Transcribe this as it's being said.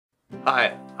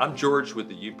Hi, I'm George with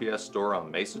the UPS store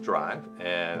on Mesa Drive,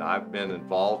 and I've been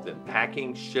involved in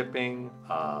packing, shipping,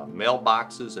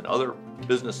 mailboxes, and other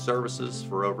business services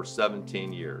for over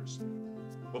 17 years.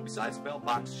 Well, besides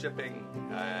mailbox shipping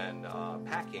and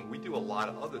packing, we do a lot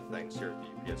of other things here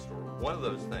at the UPS store. One of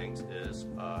those things is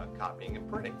copying and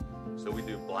printing. So we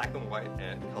do black and white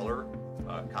and color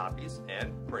copies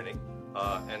and printing.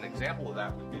 An example of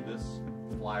that would be this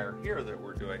flyer here that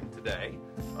we're doing today.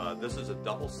 This is a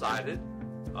double-sided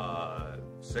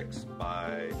 6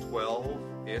 by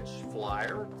 12 inch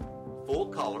flyer, full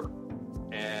color,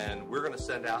 and we're going to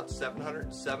send out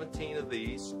 717 of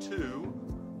these to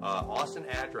Austin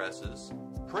addresses,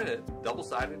 printed,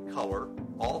 double-sided color,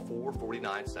 all for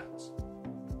 49 cents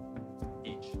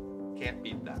each. Can't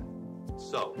beat that.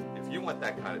 So if you want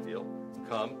that kind of deal,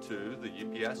 come to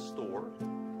the UPS store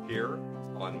here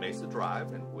on Mesa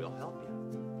Drive and we'll help you.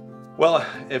 Well,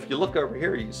 if you look over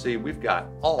here, you can see we've got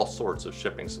all sorts of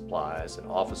shipping supplies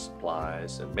and office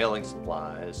supplies and mailing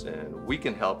supplies, and we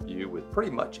can help you with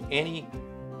pretty much any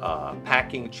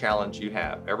packing challenge you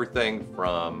have. Everything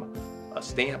from a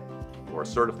stamp or a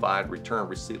certified return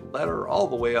receipt letter all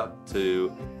the way up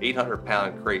to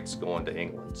 800-pound crates going to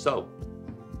England. So,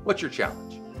 what's your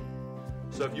challenge?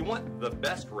 So if you want the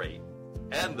best rate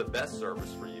and the best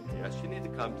service for UPS, you need to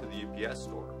come to the UPS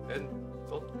store. And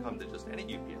don't come to just any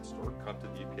UPS store, come to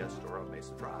the UPS store on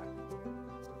Mesa Drive.